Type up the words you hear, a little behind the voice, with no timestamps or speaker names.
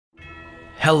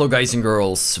Hello guys and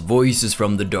girls, Voices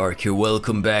from the Dark here,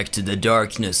 welcome back to the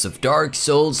darkness of Dark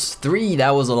Souls 3,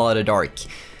 that was a lot of dark.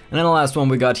 And then the last one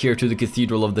we got here to the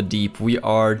Cathedral of the Deep, we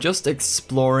are just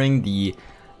exploring the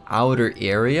outer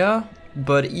area,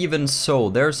 but even so,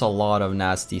 there's a lot of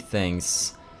nasty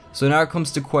things. So now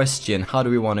comes the question, how do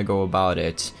we want to go about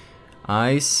it?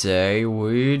 I say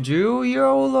we do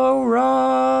YOLO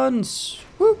runs!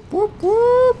 Whoop whoop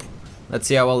whoop! Let's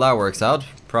see how well that works out,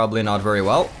 probably not very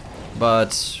well.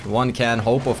 But one can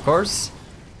hope, of course.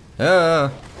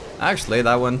 Actually,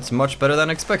 that went much better than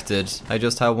expected. I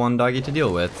just have one doggy to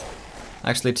deal with.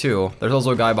 Actually, two. There's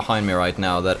also a guy behind me right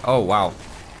now that... Oh, wow.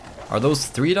 Are those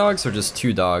 3 dogs or just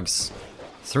 2 dogs?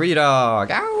 3 dog!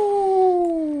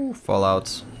 Ow! Fall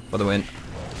out for the win.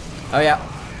 Oh, yeah.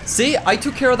 See, I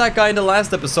took care of that guy in the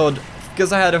last episode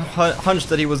because I had a hunch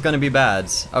that he was gonna be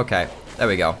bad. Okay, there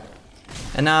we go.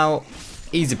 And now,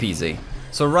 easy peasy.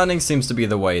 So running seems to be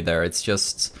the way there, it's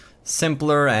just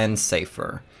simpler and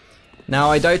safer. Now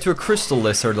I died to a crystal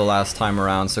lizard the last time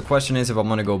around, so the question is if I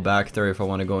want to go back there, if I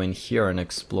want to go in here and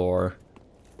explore.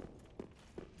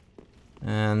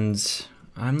 And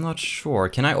I'm not sure,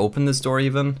 can I open this door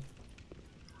even?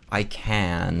 I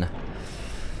can.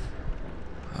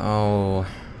 Oh,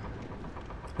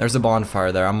 there's a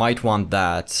bonfire there, I might want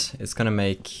that. It's gonna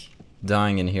make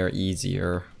dying in here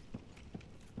easier.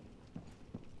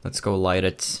 Let's go light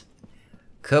it.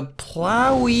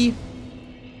 Kaplowy!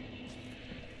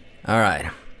 Alright.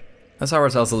 Let's have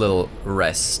ourselves a little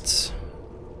rest.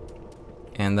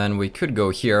 And then we could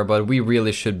go here, but we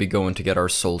really should be going to get our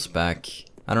souls back.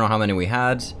 I don't know how many we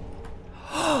had.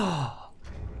 Oh,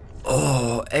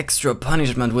 extra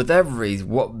punishment with every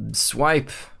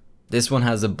swipe. This one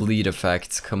has a bleed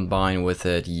effect combined with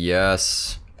it,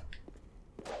 yes.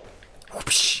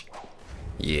 Whoopsh.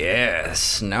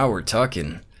 Yes, now we're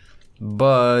talking.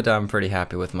 But I'm pretty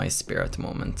happy with my spear at the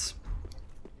moment.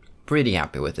 Pretty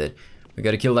happy with it. We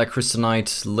gotta kill that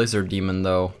Crystalite lizard demon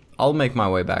though. I'll make my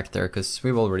way back there because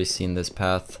we've already seen this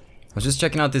path. I was just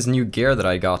checking out this new gear that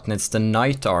I got and it's the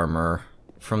knight armor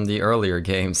from the earlier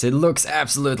games. It looks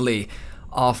absolutely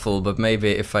awful, but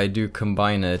maybe if I do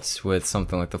combine it with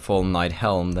something like the full knight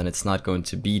helm, then it's not going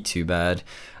to be too bad.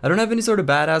 I don't have any sort of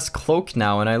badass cloak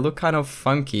now and I look kind of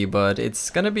funky, but it's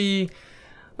gonna be...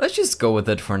 Let's just go with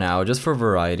it for now, just for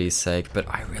variety's sake, but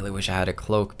I really wish I had a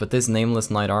cloak, but this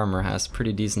nameless knight armor has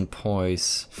pretty decent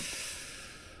poise.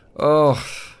 Oh,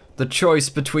 the choice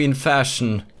between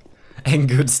fashion and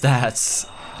good stats.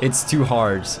 It's too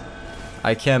hard.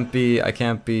 I can't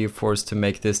be forced to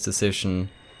make this decision.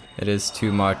 It is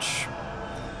too much.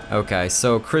 Okay,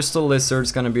 so Crystal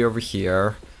Lizard's gonna be over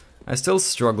here. I still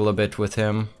struggle a bit with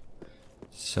him.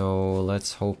 So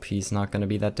let's hope he's not gonna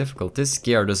be that difficult. This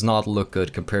gear does not look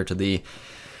good compared to the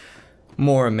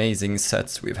more amazing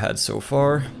sets we've had so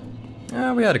far.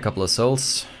 We had a couple of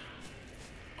souls.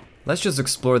 Let's just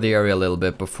explore the area a little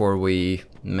bit before we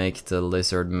make the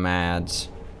lizard mad.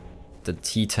 The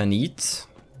Titanite,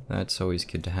 that's always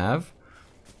good to have.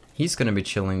 He's gonna be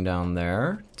chilling down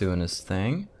there, doing his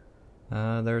thing.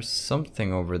 There's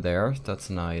something over there, that's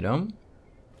an item.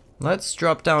 Let's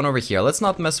drop down over here. Let's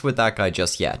not mess with that guy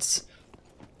just yet.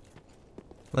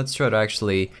 Let's try to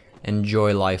actually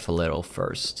enjoy life a little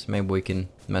first. Maybe we can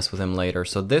mess with him later.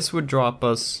 So this would drop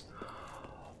us...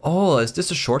 Oh, is this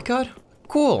a shortcut?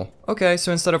 Cool. Okay,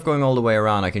 so instead of going all the way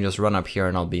around, I can just run up here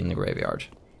and I'll be in the graveyard.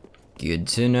 Good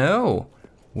to know.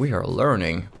 We are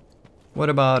learning. What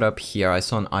about up here? I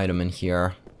saw an item in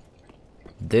here.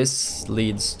 This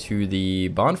leads to the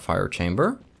bonfire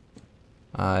chamber.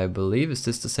 I believe, is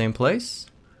this the same place?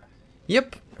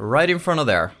 Yep, right in front of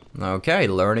there. Okay,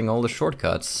 learning all the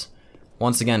shortcuts.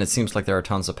 Once again, it seems like there are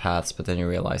tons of paths, but then you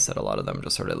realize that a lot of them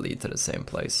just sort of lead to the same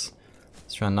place.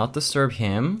 Let's try not disturb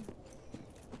him.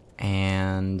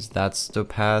 And that's the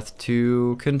path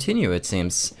to continue, it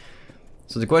seems.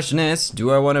 So the question is,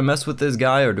 do I want to mess with this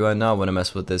guy or do I not want to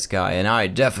mess with this guy? And I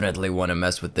definitely want to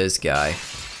mess with this guy.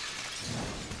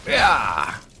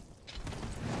 Yeah!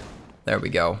 There we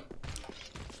go.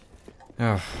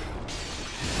 Oh.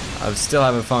 I still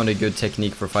haven't found a good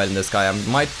technique for fighting this guy. I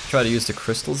might try to use the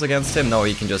crystals against him. No,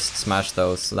 he can just smash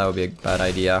those, so that would be a bad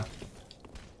idea.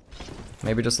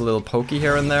 Maybe just a little pokey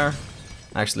here and there.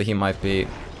 Actually, he might be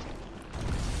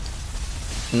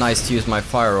nice to use my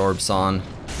fire orbs on.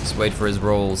 Just wait for his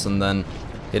rolls and then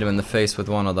hit him in the face with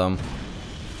one of them.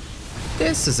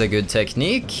 This is a good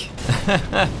technique.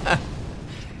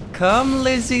 Come,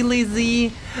 Lizzie,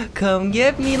 Lizzie. Come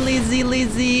get me, Lizzie,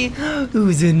 Lizzie.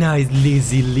 Who's a nice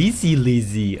Lizzie, Lizzie,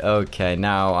 Lizzie? Okay,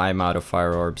 now I'm out of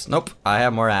fire orbs. Nope, I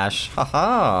have more ash.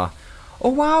 Haha. Oh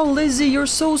wow, Lizzie, you're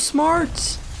so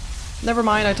smart. Never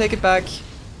mind, I take it back.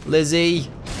 Lizzie,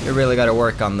 you really gotta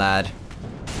work on that.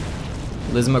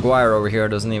 Liz McGuire over here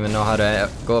doesn't even know how to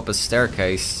go up a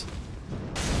staircase.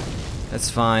 That's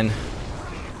fine.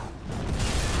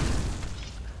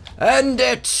 End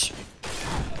it!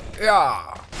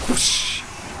 Yeah! Whoosh.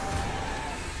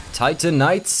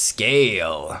 Titanite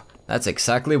scale. That's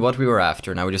exactly what we were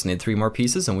after. Now we just need 3 more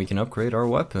pieces and we can upgrade our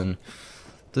weapon.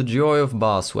 The joy of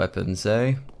boss weapons,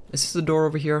 eh? Is this the door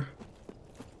over here?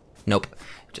 Nope.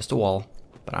 Just a wall.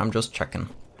 But I'm just checking.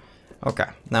 Okay.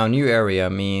 Now new area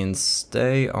means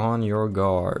stay on your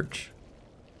guard.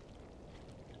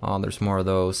 Oh, there's more of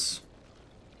those.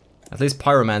 At least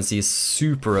pyromancy is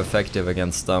super effective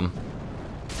against them.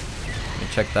 Let me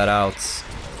check that out.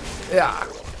 Yeah.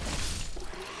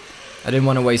 I didn't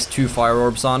want to waste 2 fire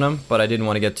orbs on him, but I didn't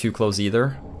want to get too close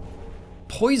either.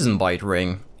 Poison bite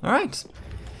ring. Alright.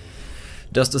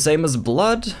 Just the same as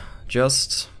blood,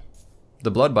 just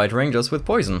the blood bite ring just with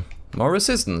poison. More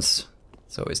resistance.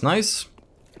 So it's nice.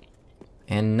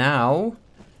 And now,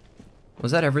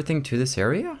 was that everything to this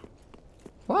area?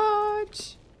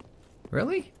 What?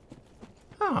 Really?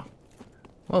 Oh.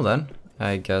 Well then,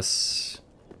 I guess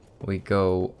we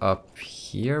go up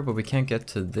here, but we can't get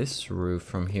to this roof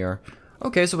from here.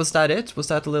 Okay, so was that it? Was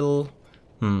that a little...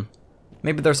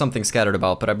 Maybe there's something scattered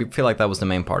about, but I feel like that was the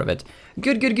main part of it.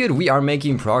 Good, good, good. We are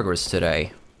making progress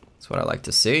today. That's what I like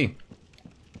to see.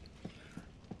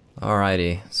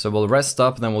 Alrighty, so we'll rest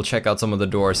up, then we'll check out some of the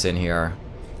doors in here.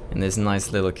 In this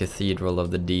nice little Cathedral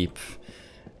of the Deep.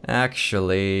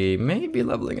 Actually, maybe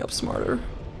leveling up smarter.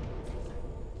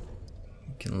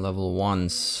 We can level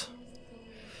once.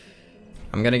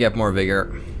 I'm gonna get more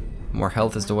vigor. More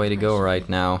health is the way to go right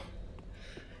now.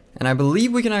 And I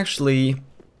believe we can actually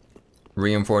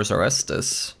reinforce our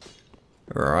Estus.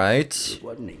 Right.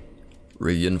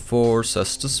 Reinforce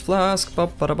Estus Flask. Ba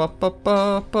 -ba -da -ba -ba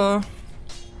 -ba -ba.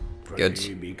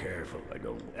 Good. Be careful, I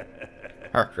don't.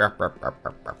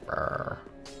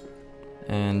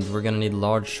 And we're gonna need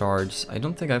large shards. I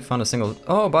don't think I found a single...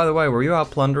 Oh, by the way, were you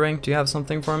out plundering? Do you have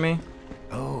something for me?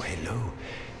 Oh, hello.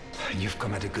 You've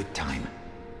come at a good time.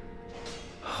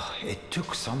 It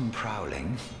took some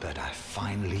prowling, but I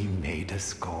finally made a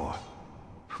score.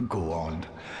 Go on,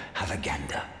 have a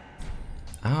gander.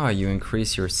 Ah, you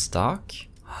increase your stock?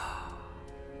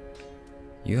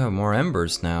 You have more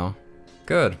embers now.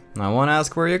 Good. I won't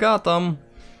ask where you got them.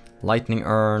 Lightning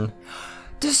urn.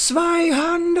 The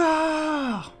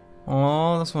Zweihander!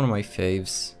 Oh, that's one of my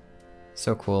faves.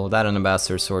 So cool. That and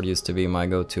Ambassador Sword used to be my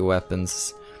go-to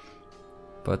weapons.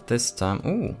 But this time...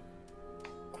 Ooh.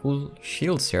 Cool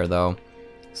shields here, though.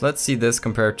 So let's see this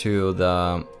compared to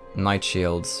the Knight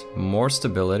Shields. More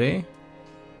stability.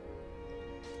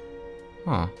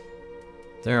 Huh.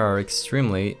 There are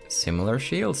extremely similar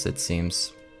shields, it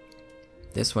seems.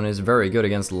 This one is very good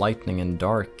against lightning and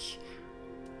dark.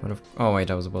 What if... Oh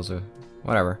wait, I was supposed to...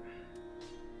 Whatever.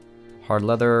 Hard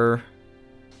leather.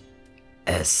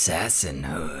 Assassin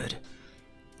hood.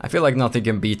 I feel like nothing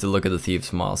can beat the look of the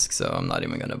Thief's Mask, so I'm not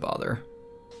even gonna bother.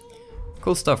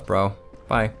 Cool stuff, bro.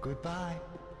 Bye. Goodbye.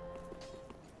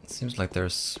 It seems like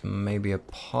there's maybe a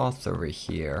path over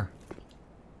here.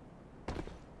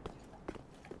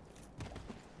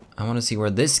 I want to see where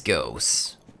this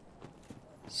goes.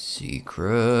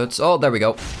 Secrets. Oh, there we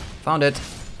go. Found it.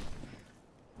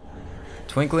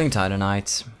 Twinkling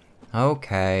Titanite.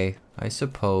 Okay, I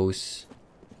suppose.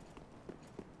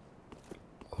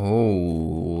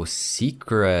 Oh,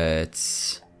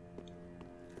 secrets.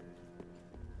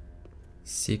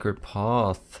 Secret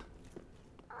path.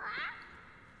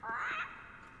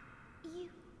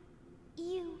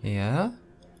 Yeah?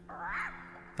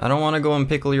 I don't want to go and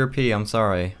pickle your pee, I'm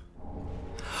sorry.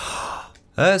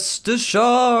 Estus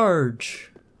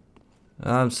charge!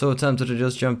 I'm so tempted to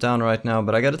just jump down right now,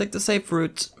 but I gotta take the safe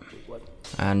route.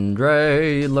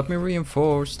 Andre, let me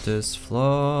reinforce this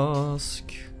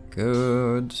flask.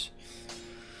 Good.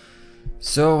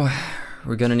 So,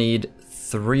 we're gonna need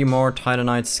 3 more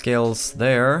Titanite scales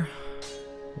there.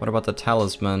 What about the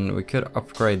talisman? We could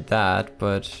upgrade that,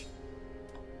 but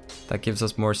that gives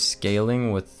us more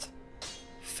scaling with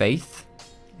faith.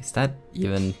 Is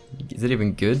it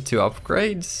even good to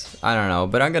upgrade? I don't know,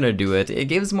 but I'm gonna do it. It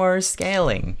gives more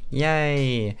scaling.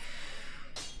 Yay!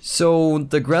 So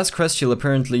the Grass Crest Shield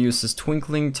apparently uses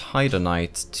Twinkling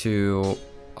Titanite to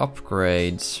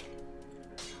upgrade.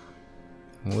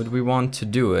 Would we want to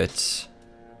do it?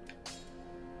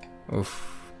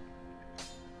 Oof.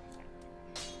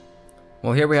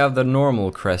 Well, here we have the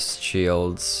normal Crest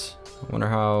Shields. I wonder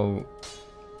how...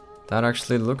 That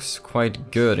actually looks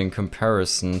quite good in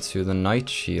comparison to the Knight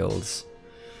Shields.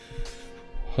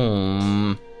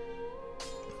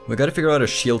 We gotta figure out a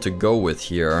shield to go with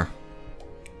here.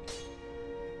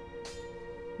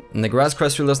 And the grass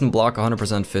crest shield doesn't block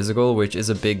 100% physical, which is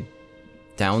a big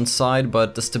downside,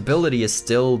 but the stability is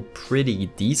still pretty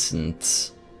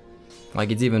decent.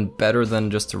 Like, it's even better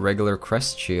than just the regular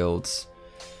crest shields.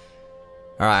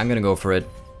 Alright, I'm gonna go for it.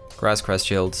 Grass crest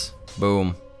shields.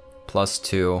 Boom.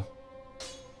 +2.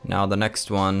 Now the next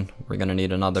one, we're gonna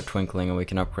need another twinkling and we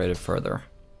can upgrade it further.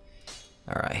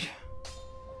 Alright.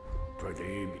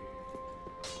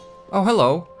 Oh,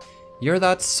 hello. You're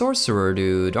that sorcerer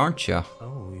dude, aren't you?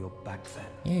 Oh, you're back then.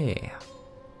 Yeah.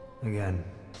 Again.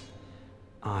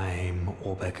 I'm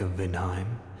Orbeck of Vinheim,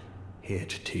 here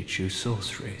to teach you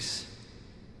sorceries.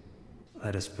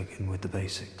 Let us begin with the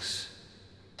basics.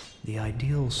 The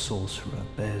ideal sorcerer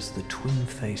bears the twin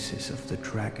faces of the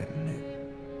dragon.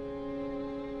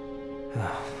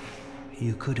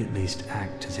 You could at least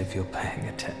act as if you're paying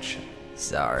attention.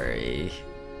 Sorry.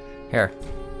 Here.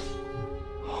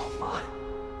 Oh my.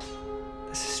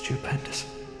 This is stupendous.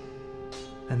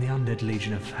 And the undead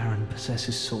legion of Farron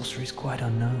possesses sorceries quite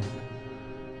unknown.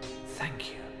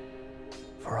 Thank you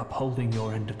for upholding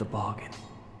your end of the bargain.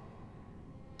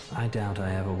 I doubt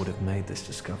I ever would have made this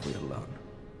discovery alone.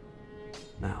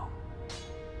 Now,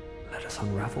 let us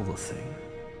unravel the thing,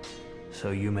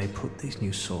 so you may put these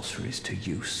new sorceries to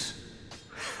use.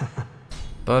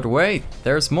 But wait,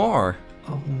 there's more.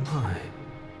 Oh my.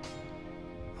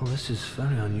 Well, this is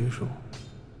very unusual.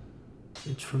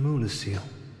 It's from Ulasil,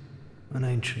 an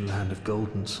ancient land of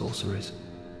golden sorceries.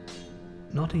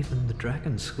 Not even the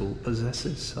Dragon School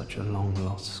possesses such a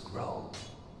long-lost scroll.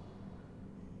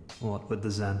 What would the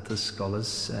Xanthus scholars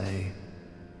say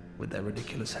with their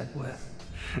ridiculous headwear?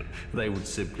 They would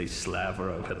simply slaver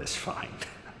over this find.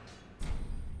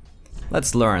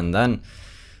 Let's learn then.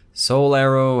 Soul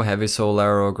arrow, heavy soul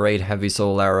arrow, great heavy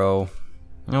soul arrow.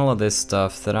 All of this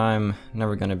stuff that I'm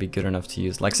never gonna be good enough to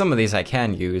use. Like some of these I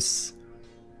can use.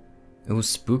 Ooh,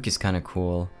 spook is kinda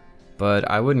cool. But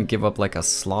I wouldn't give up like a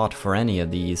slot for any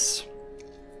of these.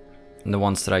 And the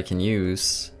ones that I can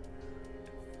use.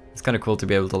 It's kind of cool to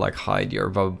be able to like hide your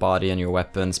body and your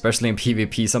weapon, especially in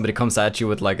PvP. Somebody comes at you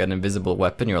with like an invisible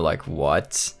weapon, you're like,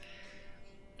 what?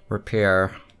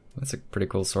 Repair. That's a pretty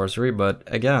cool sorcery, but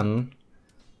again,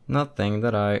 nothing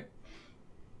that I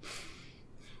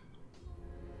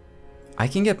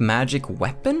can get magic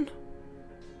weapon?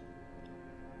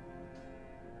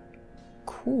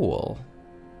 Cool.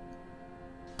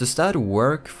 Does that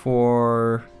work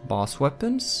for boss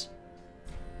weapons?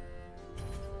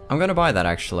 I'm gonna buy that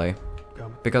actually,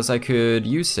 because I could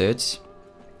use it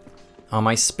on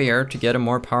my spear to get a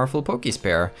more powerful Poke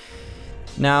Spear.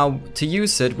 Now, to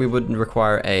use it, we would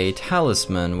require a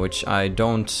talisman, which I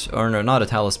don't, or no, not a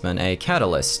talisman, a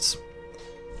catalyst,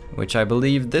 which I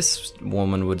believe this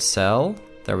woman would sell.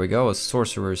 There we go, a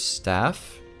sorcerer's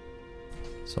staff.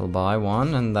 So I'll buy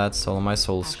one, and that's all my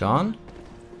souls gone.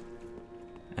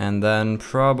 And then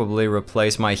probably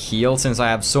replace my heal, since I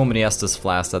have so many Estus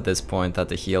Flasks at this point that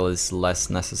the heal is less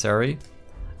necessary.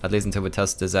 At least until we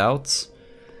test this out.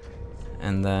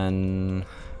 And then...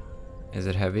 is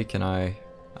it heavy? Can I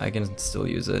can still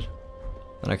use it.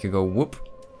 Then I could go whoop.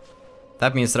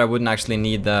 That means that I wouldn't actually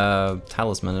need the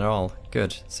talisman at all.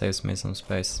 Good, saves me some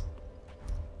space.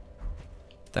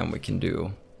 Then we can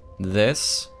do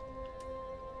this.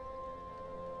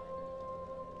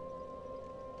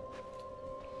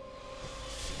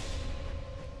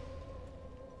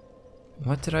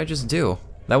 What did I just do?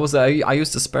 That was I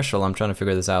used a special. I'm trying to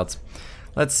figure this out.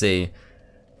 Let's see.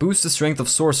 Boost the strength of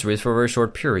sorceries for a very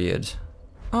short period.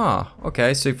 Ah,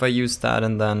 okay. So if I use that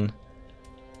and then...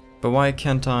 but why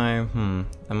can't I...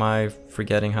 am I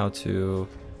forgetting how to...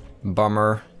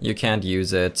 Bummer. You can't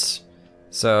use it.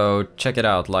 So check it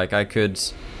out. Like I could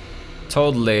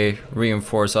totally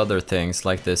reinforce other things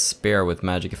like this spear with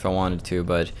magic if I wanted to,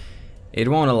 but... it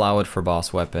won't allow it for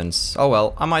boss weapons. Oh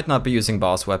well, I might not be using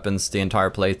boss weapons the entire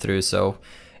playthrough, so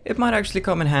it might actually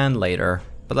come in hand later.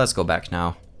 But let's go back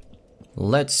now.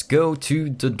 Let's go to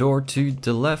the door to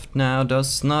the left now.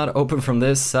 Does not open from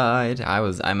this side.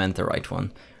 I meant the right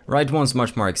one. Right one's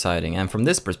much more exciting, and from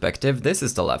this perspective, this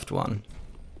is the left one.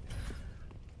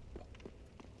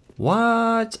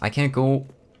 What? I can't go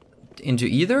into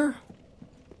either?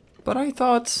 But I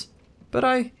thought... but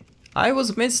I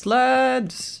was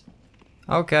misled!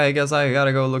 Okay, I guess I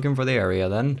gotta go looking for the area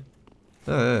then.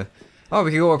 Oh,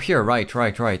 we can go up here. Right.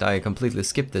 I completely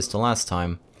skipped this the last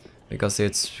time. Because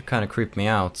it's kind of creeped me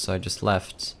out, so I just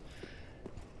left.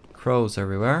 Crows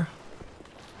everywhere.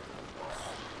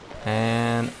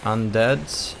 And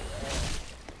undead.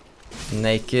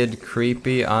 Naked,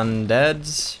 creepy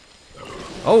undead.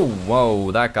 Oh,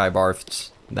 whoa, that guy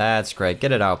barfed. That's great.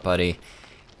 Get it out, buddy.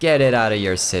 Get it out of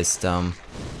your system.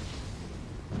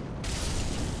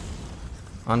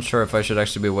 Unsure if I should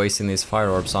actually be wasting these fire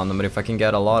orbs on them, but if I can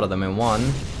get a lot of them in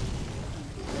one,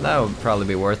 that would probably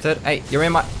be worth it. Hey, you're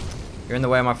in the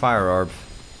way of my fire orb.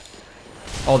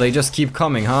 Oh, they just keep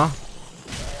coming, huh?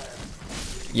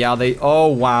 Yeah, oh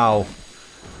wow.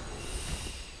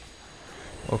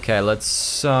 Okay,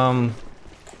 let's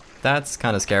that's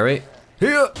kind of scary.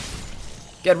 Here,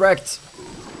 get wrecked.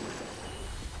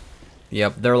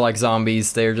 Yep, they're like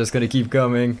zombies. They're just gonna keep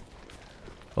coming.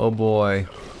 Oh boy.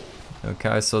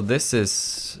 Okay, so this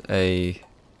is a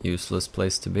useless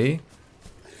place to be.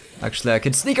 Actually, I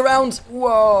could sneak around.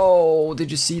 Whoa! Did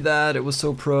you see that? It was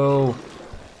so pro.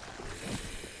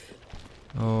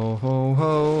 Oh ho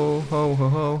ho ho ho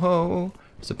ho ho.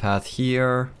 There's a path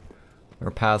here. There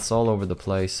are paths all over the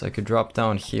place. I could drop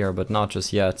down here, but not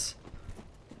just yet.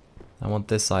 I want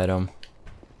this item.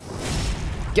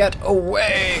 Get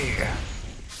away!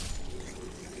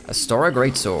 A Stora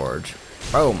Greatsword.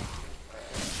 Boom.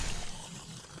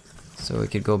 So we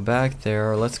could go back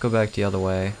there. Let's go back the other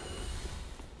way.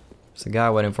 There's a guy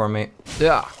waiting for me.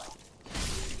 Yeah.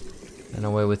 And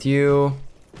away with you.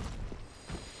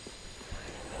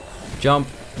 Jump,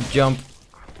 jump.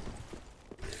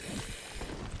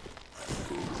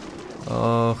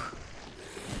 Oh.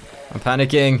 I'm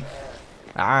panicking.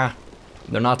 Ah.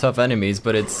 They're not tough enemies,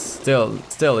 but it's still,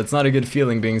 it's not a good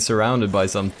feeling being surrounded by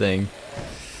something.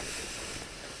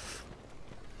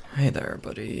 Hey there,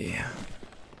 buddy.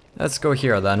 Let's go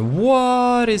here then.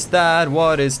 What is that?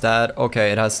 What is that?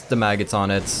 Okay, it has the maggots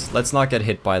on it. Let's not get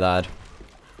hit by that.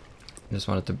 I just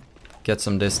wanted to get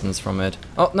some distance from it.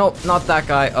 Oh, no, not that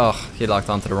guy. Oh, he locked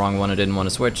onto the wrong one. I didn't want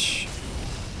to switch.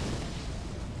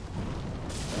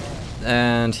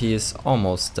 And he is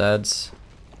almost dead.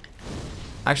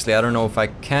 Actually, I don't know if I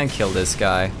can kill this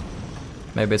guy.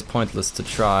 Maybe it's pointless to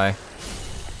try.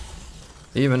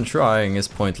 Even trying is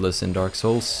pointless in Dark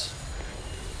Souls.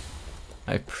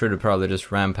 I should have probably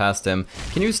just ran past him.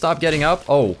 Can you stop getting up?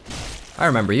 Oh, I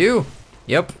remember you.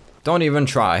 Yep, don't even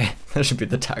try. That should be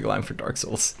the tagline for Dark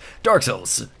Souls. Dark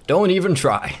Souls, don't even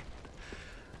try.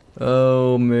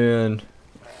 Oh man.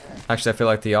 Actually, I feel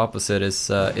like the opposite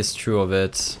is true of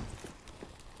it.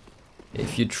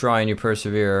 If you try and you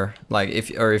persevere, like if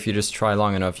you just try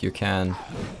long enough, you can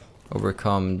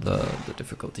overcome the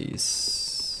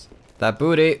difficulties. That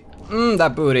booty,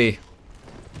 that booty.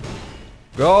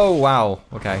 Oh wow,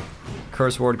 okay.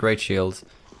 Curse Ward, Great Shield.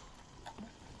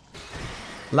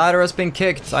 Ladder has been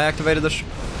kicked. I activated the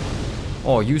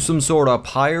oh, you some sort of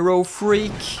pyro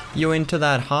freak? You into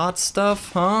that hot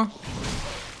stuff, huh?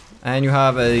 And you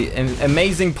have an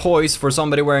amazing poise for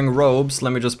somebody wearing robes.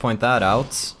 Let me just point that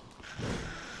out.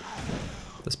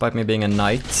 Despite me being a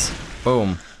knight.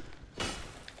 Boom.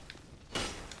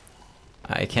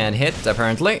 I can't hit,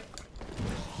 apparently.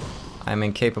 I'm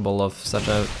incapable of such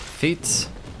a feat.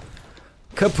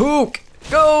 Kapook!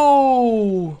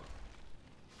 Go!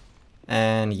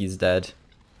 And he's dead.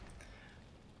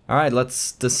 Alright,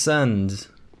 let's descend.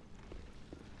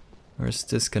 Where's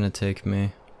this gonna take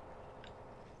me?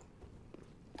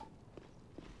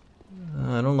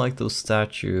 I don't like those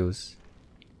statues.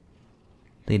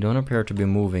 They don't appear to be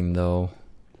moving though.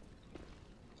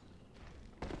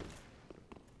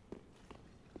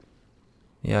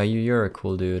 Yeah, you're a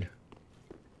cool dude.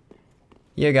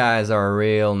 You guys are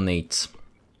real neat.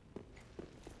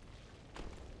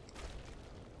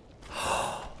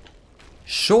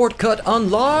 Shortcut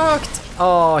unlocked!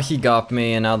 Oh, he got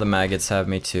me and now the maggots have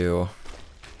me too.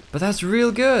 But that's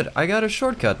real good. I got a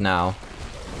shortcut now.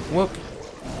 Whoop.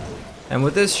 And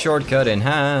with this shortcut in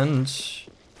hand,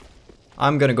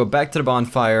 I'm gonna go back to the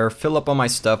bonfire, fill up all my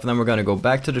stuff, and then we're gonna go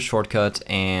back to the shortcut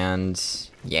and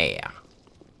yeah.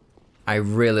 I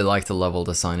really like the level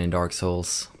design in Dark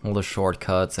Souls. All the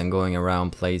shortcuts and going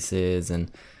around places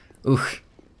and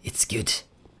it's good.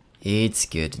 It's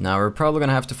good. Now we're probably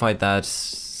gonna have to fight that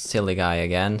silly guy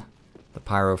again. The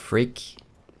pyro freak.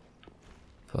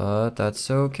 But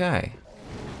that's okay.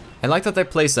 I like that they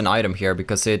placed an item here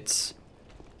because it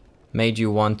made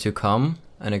you want to come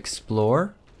and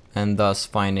explore and thus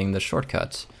finding the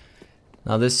shortcut.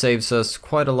 Now this saves us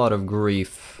quite a lot of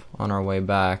grief on our way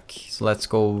back. So let's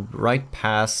go right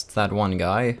past that one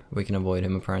guy. We can avoid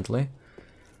him apparently.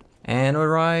 And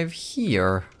arrive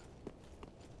here.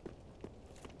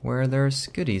 Where there's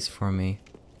goodies for me.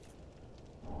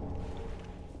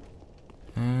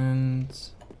 And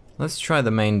let's try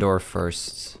the main door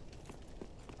first.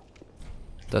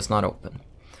 Does not open.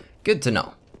 Good to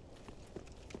know.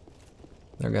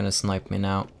 They're gonna snipe me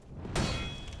now.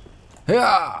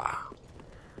 Yeah!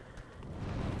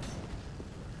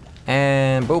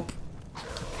 And boop.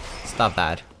 Stop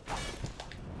that.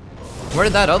 Where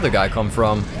did that other guy come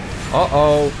from?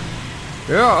 Uh-oh.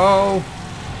 Uh-oh.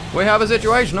 We have a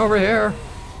situation over here.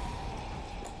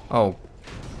 Oh.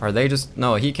 Are they just...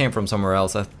 No, he came from somewhere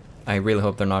else. I really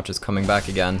hope they're not just coming back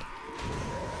again.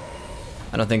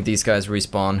 I don't think these guys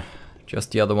respawn.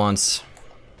 Just the other ones.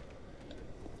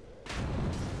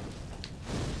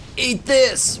 Eat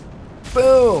this!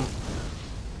 Boom!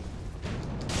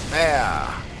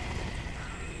 Yeah.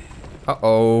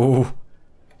 Uh-oh.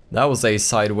 That was a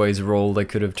sideways roll that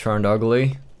could have turned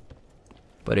ugly.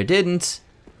 But it didn't.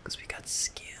 Because we got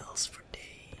skills for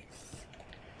days.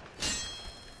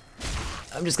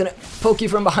 I'm just gonna poke you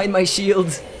from behind my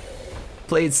shield.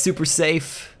 Play it super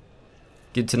safe.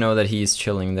 Good to know that he's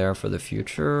chilling there for the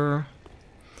future.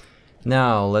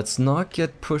 Now, let's not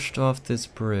get pushed off this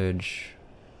bridge.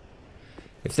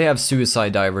 If they have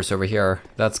suicide divers over here,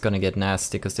 that's gonna get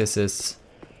nasty, because this is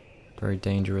a very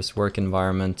dangerous work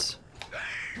environment.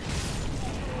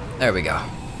 There we go.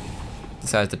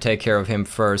 Decided to take care of him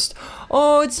first.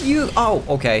 Oh, it's you! Oh,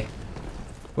 okay.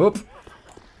 Whoop.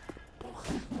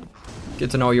 Good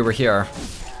to know you were here.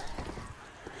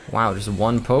 Wow, just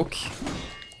one poke.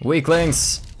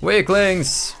 Weaklings!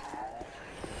 Weaklings!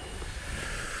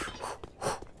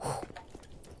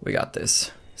 We got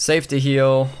this. Safety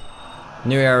heal.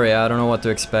 New area, I don't know what to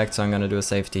expect, so I'm gonna do a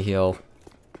safety heal.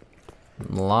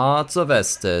 Lots of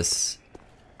Estes.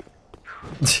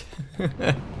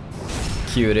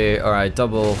 Cutie. Alright,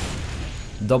 double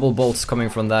bolts coming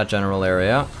from that general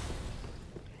area.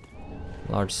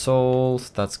 Large souls,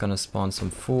 that's gonna spawn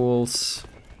some fools.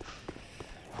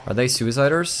 Are they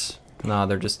suiciders? No,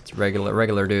 they're just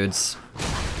regular dudes.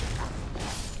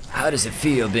 How does it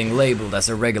feel being labeled as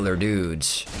a regular dude?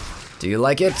 Do you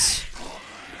like it?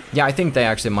 Yeah, I think they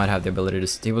actually might have the ability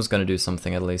to... He was gonna do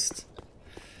something at least.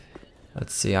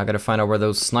 Let's see, I gotta find out where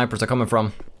those snipers are coming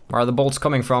from. Where are the bolts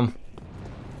coming from?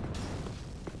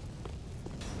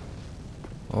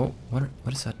 Oh, what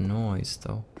is that noise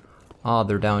though? Oh,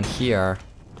 they're down here.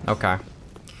 Okay.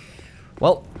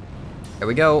 Well, here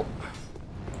we go.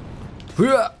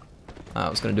 I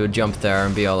was gonna do a jump there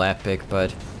and be all epic,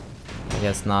 but I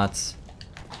guess not.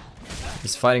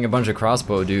 Just fighting a bunch of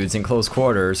crossbow dudes in close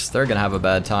quarters. They're gonna have a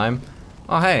bad time.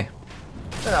 Oh, hey.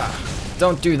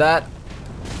 Don't do that.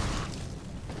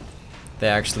 They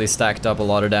actually stacked up a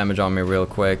lot of damage on me real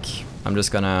quick. I'm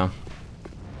just gonna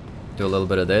do a little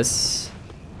bit of this,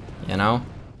 you know?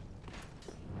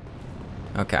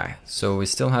 Okay, so we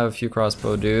still have a few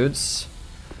crossbow dudes.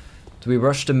 Do we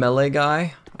rush the melee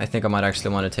guy? I think I might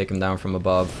actually want to take him down from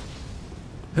above.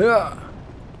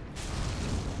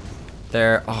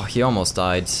 There. Oh, he almost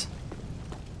died.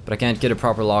 But I can't get a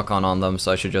proper lock on them,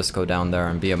 so I should just go down there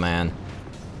and be a man.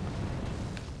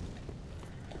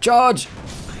 Charge!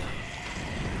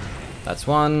 That's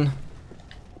one.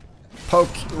 Poke,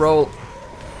 roll.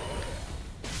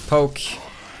 Poke.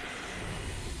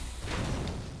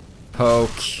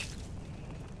 Poke.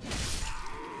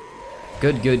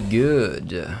 Good, good,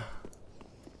 good.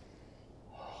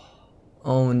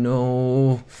 Oh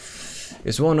no.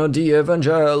 It's one of the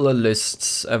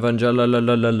evangelists.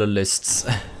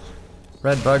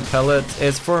 Red bug pellet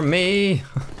is for me.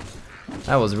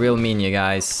 That was real mean, you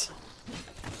guys.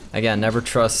 Again, never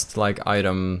trust like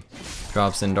item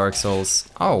drops in Dark Souls.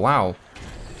 Oh wow.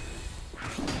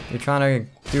 You trying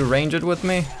to do ranged with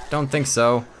me? Don't think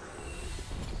so.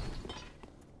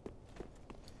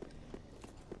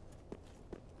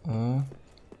 Oh.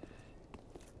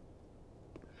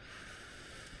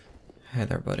 Hey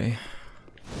there, buddy.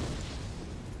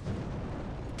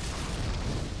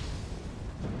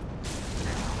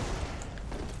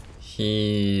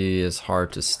 He is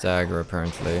hard to stagger,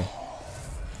 apparently.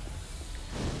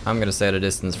 I'm gonna stay at a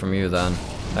distance from you then.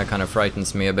 That kind of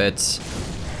frightens me a bit.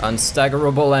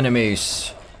 Unstaggerable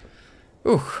enemies.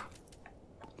 Ooh.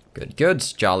 Good, good.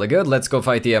 Jolly good. Let's go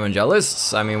fight the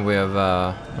evangelists. I mean, we have,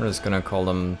 we're just gonna call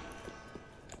them...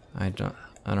 I don't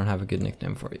have a good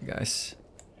nickname for you guys.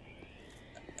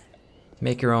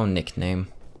 Make your own nickname.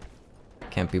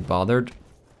 Can't be bothered.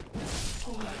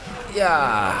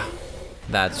 Yeah.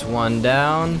 That's one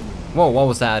down. Whoa, what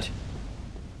was that?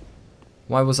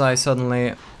 Why was I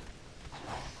suddenly...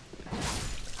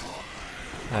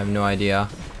 I have no idea.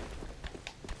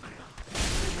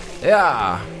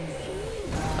 Yeah.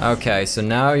 Okay, so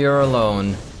now you're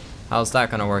alone. How's that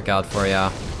gonna work out for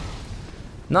ya?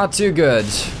 Not too good.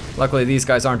 Luckily these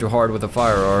guys aren't too hard with the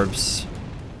fire orbs.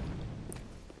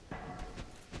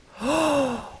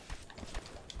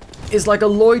 It's like a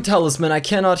Lloyd talisman. I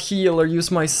cannot heal or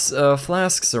use my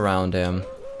flasks around him.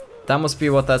 That must be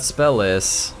what that spell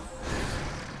is.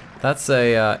 That's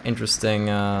a interesting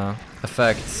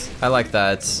effect. I like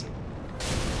that.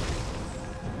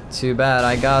 Too bad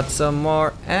I got some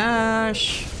more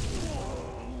ash.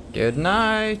 Good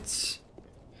night.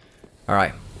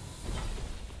 Alright.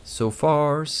 So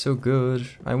far, so good.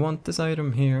 I want this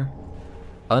item here.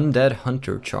 Undead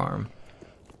Hunter Charm.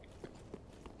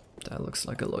 That looks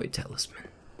like a Lloyd talisman.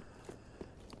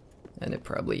 And it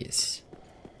probably is.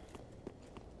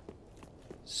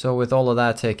 So with all of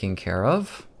that taken care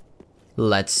of,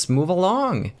 let's move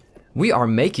along. We are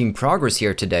making progress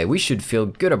here today. We should feel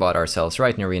good about ourselves,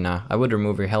 right, Nirina? I would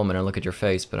remove your helmet and look at your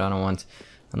face, but I don't want...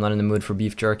 I'm not in the mood for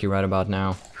beef jerky right about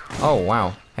now. Oh,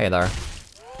 wow. Hey there.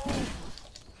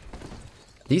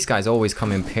 These guys always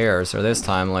come in pairs, or this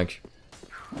time, like,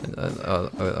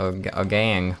 a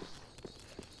gang.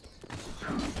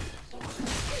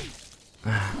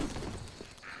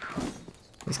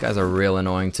 These guys are real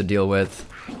annoying to deal with.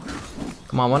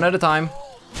 Come on, one at a time.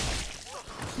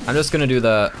 I'm just gonna do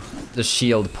the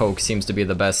shield poke. Seems to be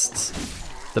the best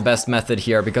method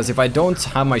here, because if I don't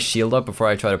have my shield up before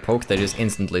I try to poke, they just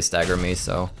instantly stagger me,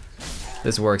 so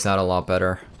this works out a lot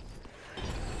better.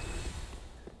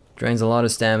 Drains a lot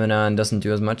of stamina and doesn't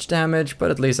do as much damage, but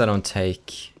at least I don't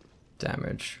take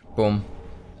damage. Boom.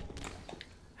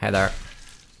 Hey there.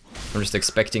 I'm just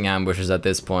expecting ambushes at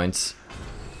this point.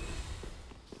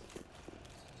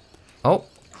 Oh,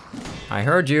 I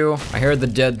heard you. I heard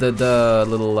the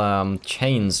little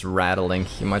chains rattling.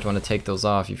 You might want to take those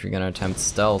off if you're gonna attempt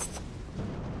stealth.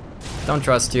 Don't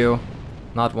trust you.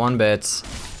 Not one bit.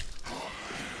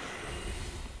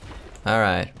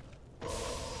 Alright.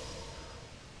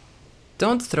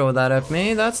 Don't throw that at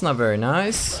me. That's not very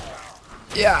nice.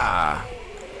 Yeah.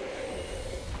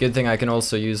 Good thing I can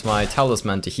also use my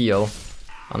talisman to heal.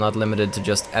 I'm not limited to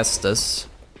just Estus.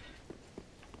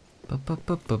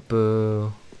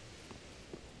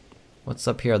 What's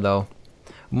up here though?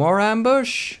 More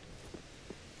ambush?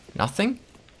 Nothing?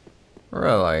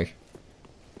 Really?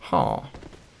 Huh.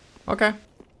 Okay.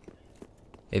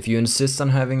 If you insist on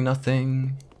having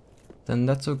nothing, then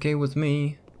that's okay with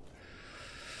me.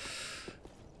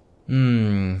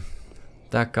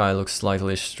 That guy looks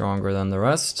slightly stronger than the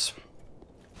rest.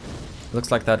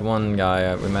 Looks like that one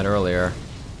guy we met earlier.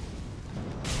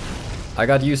 I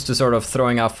got used to sort of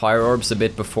throwing out fire orbs a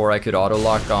bit before I could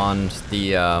auto-lock on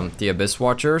the Abyss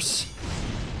Watchers,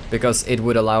 because it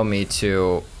would allow me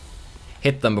to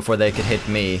hit them before they could hit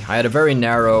me. I had a very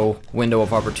narrow window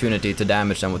of opportunity to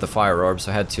damage them with the fire orb,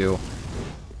 so I had to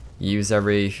use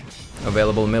every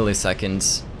available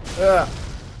millisecond.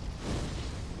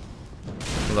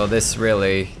 Although this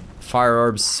really... fire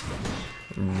orbs,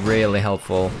 really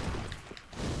helpful.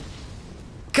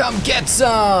 Come get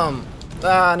some!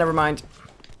 Ah, never mind.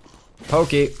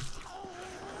 Pokey.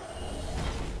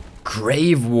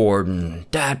 Grave Warden.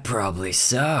 That probably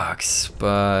sucks,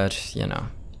 but, you know.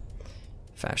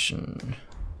 Fashion.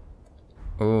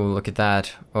 Oh, look at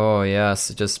that. Oh, yes,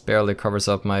 it just barely covers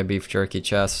up my beef jerky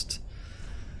chest.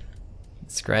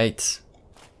 It's great.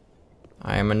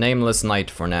 I am a nameless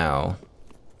knight for now.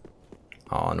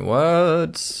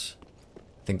 Onwards.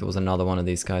 I think there was another one of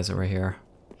these guys over here.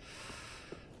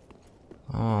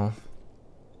 Oh.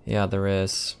 Yeah, there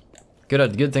is.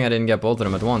 Good thing I didn't get both of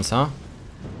them at once, huh?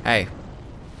 Hey.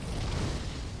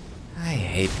 I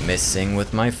hate missing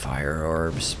with my fire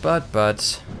orbs,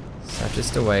 but, such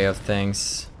is the way of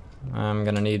things. I'm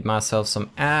gonna need myself some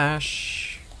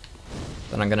ash.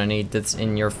 Then I'm gonna need this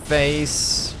in your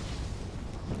face.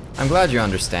 I'm glad you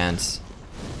understand.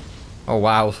 Oh,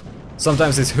 wow.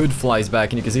 Sometimes his hood flies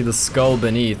back and you can see the skull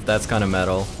beneath. That's kind of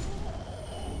metal.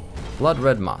 Blood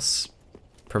red moss.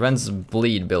 Prevents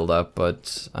bleed buildup,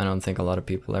 but I don't think a lot of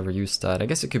people ever use that. I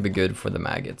guess it could be good for the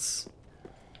maggots.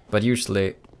 But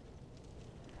usually...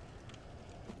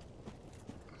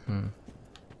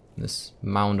 This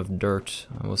mound of dirt.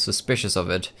 I was suspicious of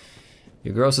it.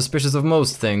 You grow suspicious of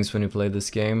most things when you play this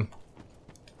game.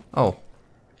 Oh.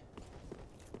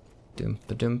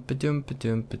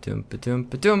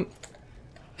 Doom-pa-doom-pa-doom-pa-doom-pa-doom-pa-doom-pa-doom.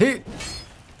 Hey!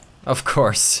 Of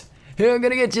course. Hey, I'm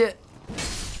gonna get you!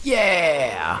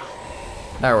 Yeah!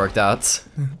 That worked out.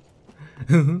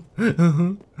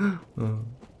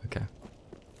 Okay.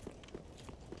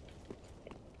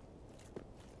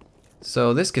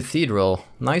 So this cathedral,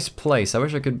 nice place. I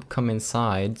wish I could come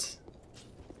inside.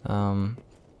 Nirina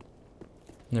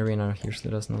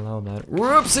usually doesn't allow that.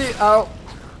 Whoopsie! Ow!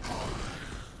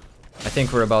 I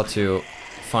think we're about to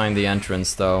find the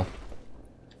entrance though.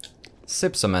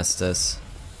 Sip some Estus.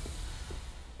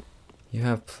 You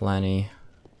have plenty.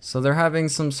 So they're having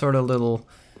some sort of little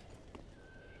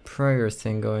prayer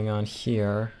thing going on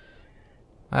here.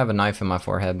 I have a knife in my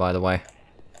forehead, by the way.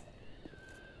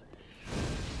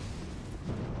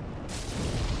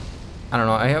 I don't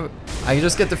know, I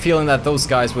just get the feeling that those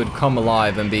guys would come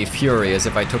alive and be furious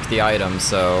if I took the item,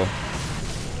 so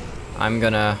I'm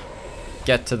gonna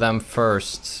get to them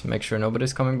first. Make sure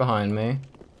nobody's coming behind me.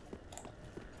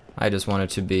 I just wanted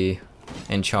to be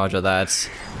in charge of that.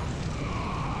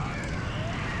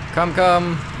 Come,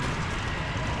 come!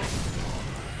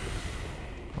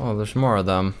 Oh, there's more of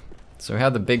them. So we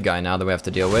have the big guy now that we have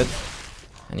to deal with.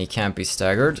 And he can't be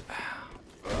staggered.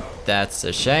 That's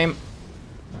a shame.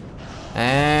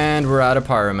 And we're out of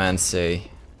pyromancy.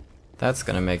 That's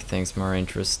gonna make things more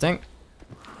interesting.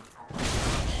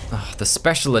 Oh, the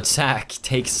special attack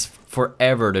takes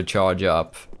forever to charge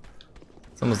up.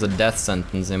 It's almost a death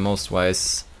sentence in most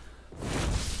ways.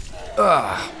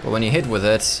 Ugh, but when you hit with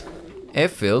it, it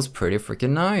feels pretty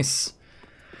freaking nice.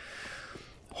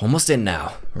 Almost in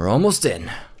now. We're almost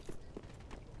in.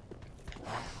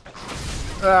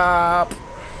 Up.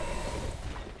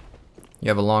 You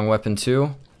have a long weapon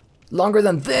too? Longer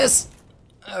than this?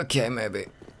 Okay, maybe.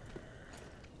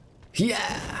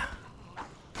 Yeah.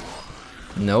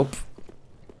 Nope.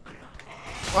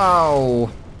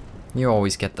 Wow. You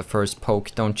always get the first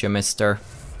poke, don't you, mister?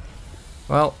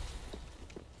 Well.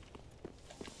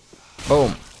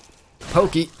 Boom.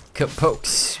 Pokey.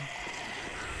 Pokes.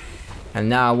 And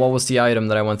now, what was the item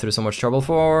that I went through so much trouble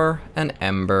for? An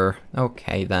ember.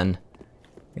 Okay, then.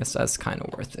 Guess that's kind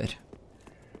of worth it.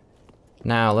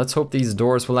 Now, let's hope these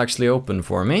doors will actually open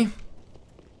for me.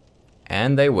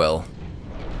 And they will.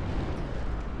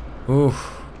 Ooh.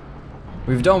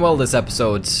 We've done well this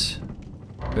episode.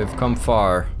 We've come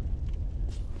far.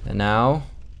 And now...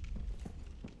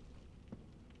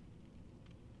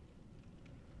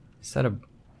 Is that a...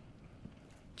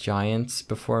 giant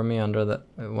before me under the...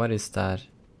 What is that? It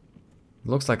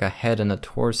looks like a head and a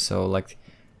torso, like...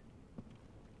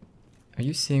 Are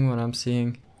you seeing what I'm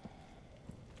seeing?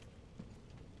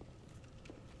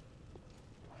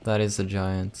 That is a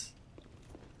giant.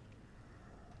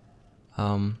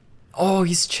 Oh,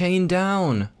 he's chained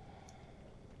down!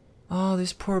 Oh,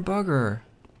 this poor bugger.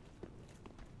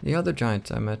 The other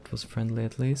giant I met was friendly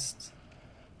at least.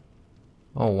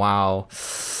 Oh, wow.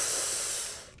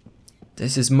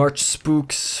 This is much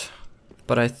spooks,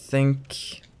 but I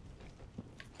think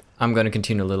I'm gonna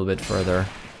continue a little bit further.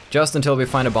 Just until we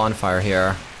find a bonfire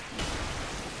here.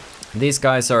 These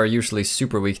guys are usually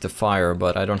super weak to fire,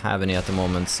 but I don't have any at the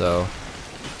moment, so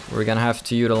we're gonna have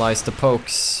to utilize the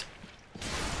pokes.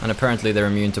 And apparently they're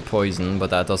immune to poison, but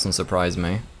that doesn't surprise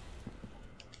me.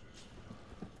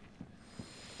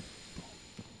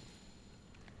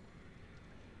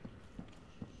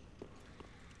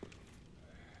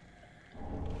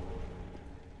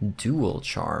 Dual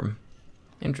charm.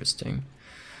 Interesting.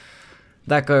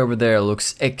 That guy over there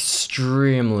looks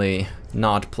extremely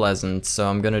not pleasant, so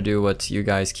I'm gonna do what you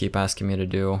guys keep asking me to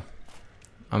do.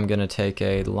 I'm gonna take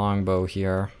a longbow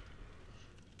here.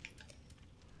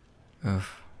 Ugh.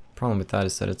 Problem with that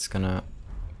is that it's gonna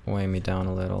weigh me down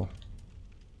a little.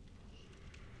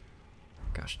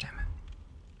 Gosh damn it.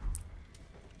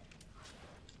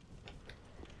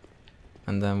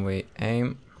 And then we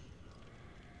aim.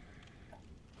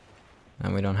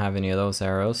 And we don't have any of those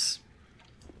arrows.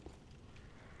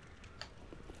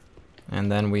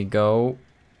 And then we go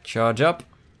charge up.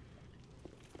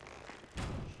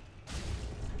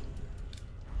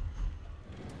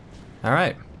 All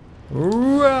right.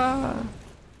 Ooh-ah.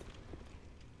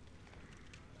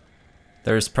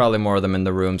 There's probably more of them in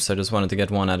the room, so I just wanted to get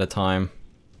one at a time.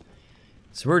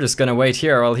 So we're just gonna wait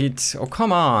here while he... Oh,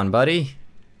 come on, buddy.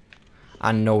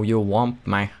 I know you want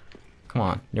me. Come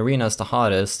on, Nirina's the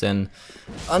hottest in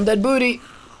Undead Booty.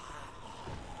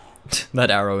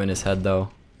 That arrow in his head, though.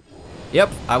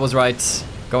 Yep, I was right.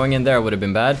 Going in there would have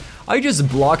been bad. I just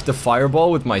blocked the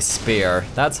fireball with my spear.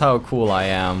 That's how cool I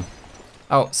am.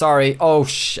 Oh, sorry. Oh,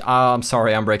 I'm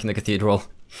sorry. I'm breaking the cathedral.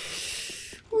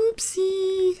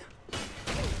 Whoopsie.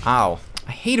 Ow.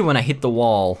 I hate it when I hit the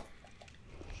wall.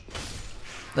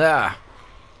 Ah.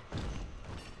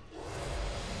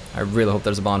 I really hope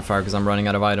there's a bonfire because I'm running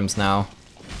out of items now.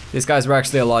 These guys were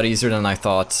actually a lot easier than I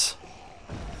thought.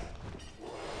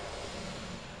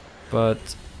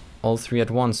 But all three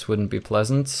at once wouldn't be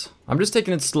pleasant. I'm just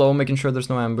taking it slow, making sure there's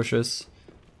no ambushes.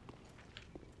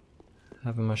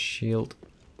 Having my shield.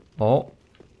 Oh.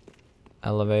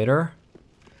 Elevator.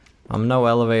 I'm no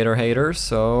elevator hater,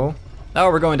 so... Oh,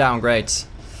 we're going down, great.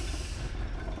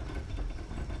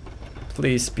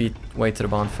 Please be... Wait to the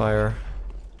bonfire.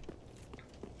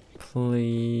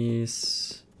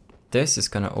 Please. This is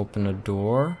gonna open a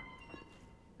door.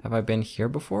 Have I been here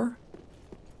before?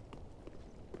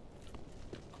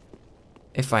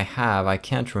 If I have, I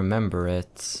can't remember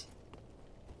it.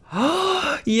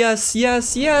 Yes,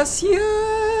 yes, yes,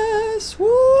 yes! Woo,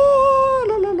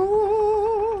 la, la,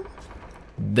 la.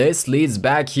 This leads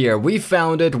back here. We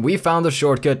found it. We found the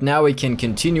shortcut. Now we can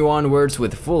continue onwards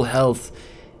with full health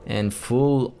and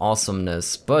full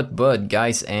awesomeness. But,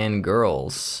 guys and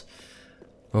girls.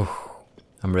 Oh,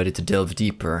 I'm ready to delve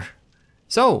deeper.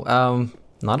 So,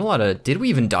 not a lot of... Did we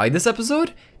even die this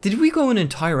episode? Did we go an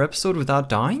entire episode without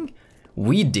dying?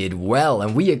 We did well,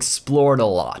 and we explored a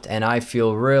lot, and I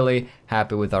feel really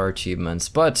happy with our achievements.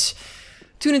 But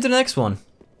tune into the next one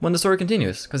when the story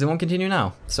continues, because it won't continue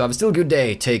now. So have a still good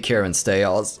day, take care, and stay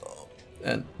awesome.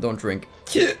 And don't drink.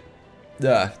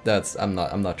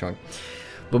 I'm not drunk.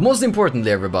 But most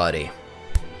importantly, everybody,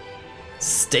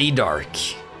 stay dark.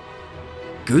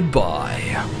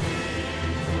 Goodbye.